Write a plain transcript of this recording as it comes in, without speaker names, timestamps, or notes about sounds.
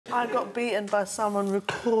I got beaten by someone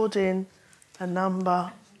recording a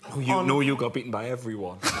number. Oh, you got beaten by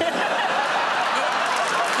everyone.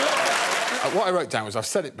 What I wrote down was, I've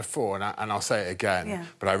said it before and I'll say it again,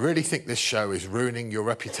 but I really think this show is ruining your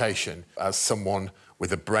reputation as someone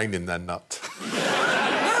with a brain in their nut.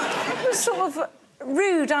 It was sort of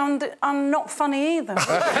rude and not funny either.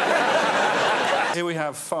 Here we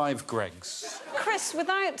have 5 Gregs. Chris,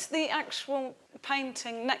 without the actual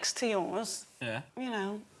painting next to yours, you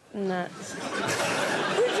know... Nuts.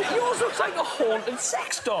 Yours looks like a haunted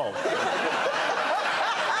sex doll.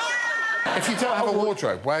 If you don't have a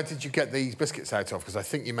wardrobe, where did you get these biscuits out of? Because I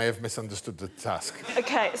think you may have misunderstood the task.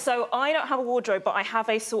 OK, so I don't have a wardrobe, but I have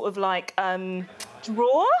a sort of, like,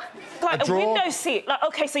 drawer? Like a window seat. Like,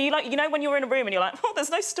 OK, so you know when you're in a room and you're like, oh, there's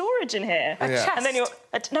no storage in here. A chest? And then you're...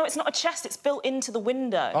 no, it's not a chest, it's built into the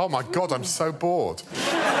window. Oh, my God, I'm so bored.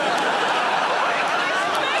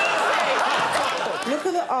 Look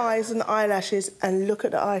at the eyes and the eyelashes and look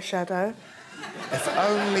at the eyeshadow. If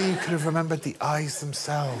only you could have remembered the eyes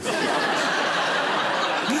themselves.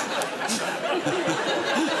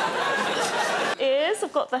 Ears,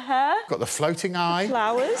 I've got the hair. Got the floating eye.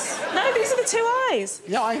 Flowers. No, these are the 2 eyes.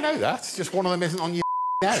 Yeah, I know that. Just one of them isn't on your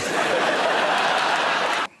head.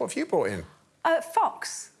 What have you brought in?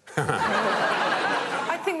 Fox.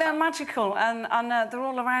 I think they're magical and they're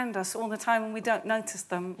all around us all the time and we don't notice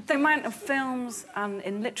them. The amount of films and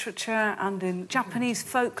in literature and in Japanese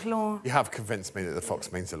folklore... You have convinced me that the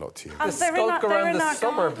fox means a lot to you. And They skulk around the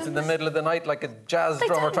suburbs in the middle of the night like a jazz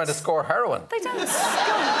drummer trying to score heroin. They don't skulk.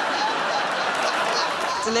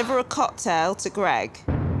 Deliver a cocktail to Greg.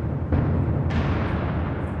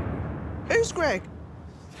 Who's Greg?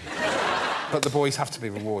 But the boys have to be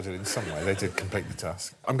rewarded in some way. They did complete the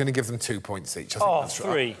task. I'm going to give them 2 points each. I think that's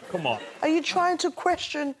 3. Right. Come on. Are you trying to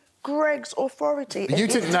question Greg's authority? You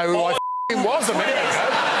didn't know who I was a minute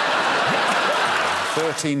ago.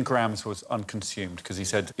 13 grams was unconsumed because he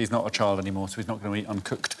said he's not a child anymore, so he's not going to eat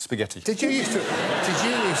uncooked spaghetti. Did you used to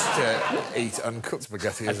eat uncooked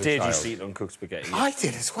spaghetti as a child? I did used to eat uncooked spaghetti. I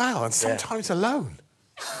did as well, and sometimes alone.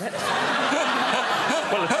 Well,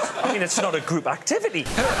 I mean, it's not a group activity.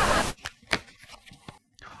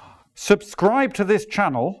 Subscribe to this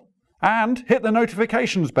channel and hit the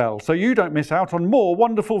notifications bell so you don't miss out on more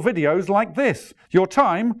wonderful videos like this. Your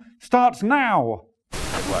time starts now.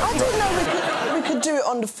 I didn't know we could do it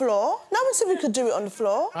on the floor. No one said we could do it on the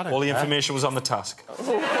floor. All the information was on the task.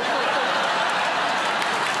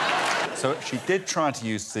 So she did try to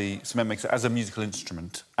use the cement mixer as a musical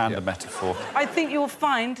instrument and a metaphor. I think you'll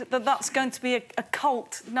find that that's going to be a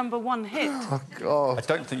cult #1 hit. Oh, God. I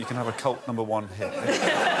don't think you can have a cult #1 hit.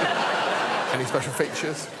 Any special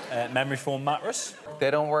features? Memory foam mattress.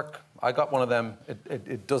 They don't work. I got one of them.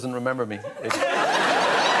 It doesn't remember me.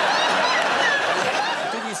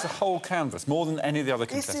 The whole canvas, more than any of the other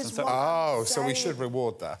contestants. Oh, so we should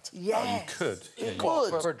reward that. Yes. Oh, you could. You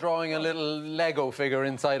could. For drawing a little Lego figure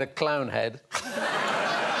inside a clown head.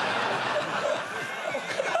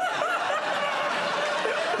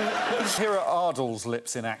 Here are Ardle's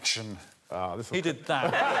lips in action. He did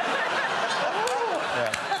that.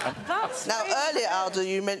 Now, earlier, Aldo,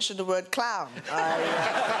 you mentioned the word clown.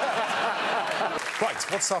 Right,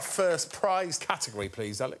 what's our first prize category,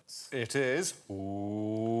 please, Alex? It is...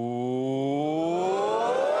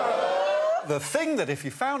 the thing that if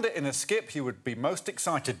you found it in a skip, you would be most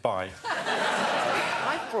excited by.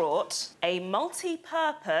 I've brought a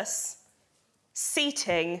multi-purpose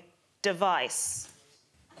seating device.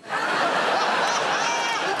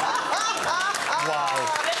 Wow.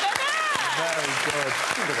 Very good.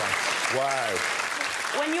 Wow.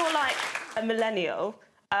 When you're like a millennial,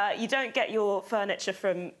 you don't get your furniture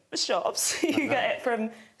from shops. You get it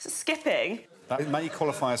from skipping. That may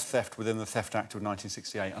qualify as theft within the Theft Act of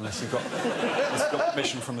 1968, unless you've got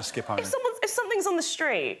permission from the skip owner. If something's on the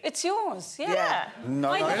street, It's yours, yeah.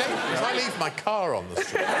 No, Really? If I leave my car on the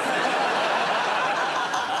street...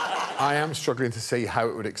 I am struggling to see how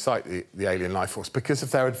it would excite the alien life force because of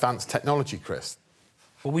their advanced technology, Chris.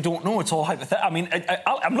 Well, we don't know. It's all hypothetical. I mean,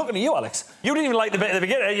 I'm looking at you, Alex. You didn't even like the bit at the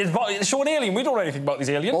beginning. It's showing alien. We don't know anything about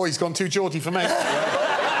these aliens. Oh, he's gone too Geordie for me.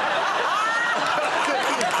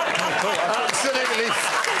 Absolutely.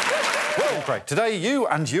 Well, Greg, today you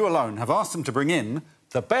and you alone have asked them to bring in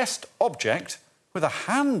the best object with a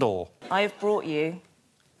handle. I have brought you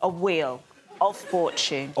a wheel of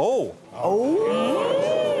fortune. Oh.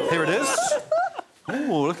 Oh. Here it is.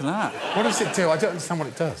 Oh, look at that. What does it do? I don't understand what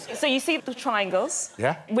it does. So you see the triangles?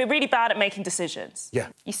 Yeah. We're really bad at making decisions. Yeah.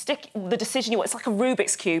 You stick the decision you want. It's like a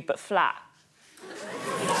Rubik's Cube, but flat.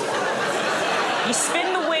 You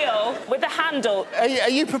spin the wheel with the handle. Are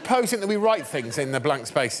you proposing that we write things in the blank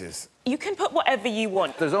spaces? You can put whatever you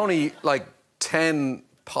want. There's only, like, 10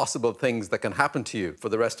 possible things that can happen to you for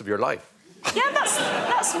the rest of your life. Yeah,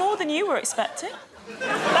 that's more than you were expecting.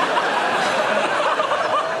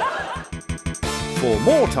 For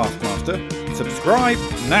more Taskmaster, subscribe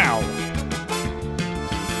now.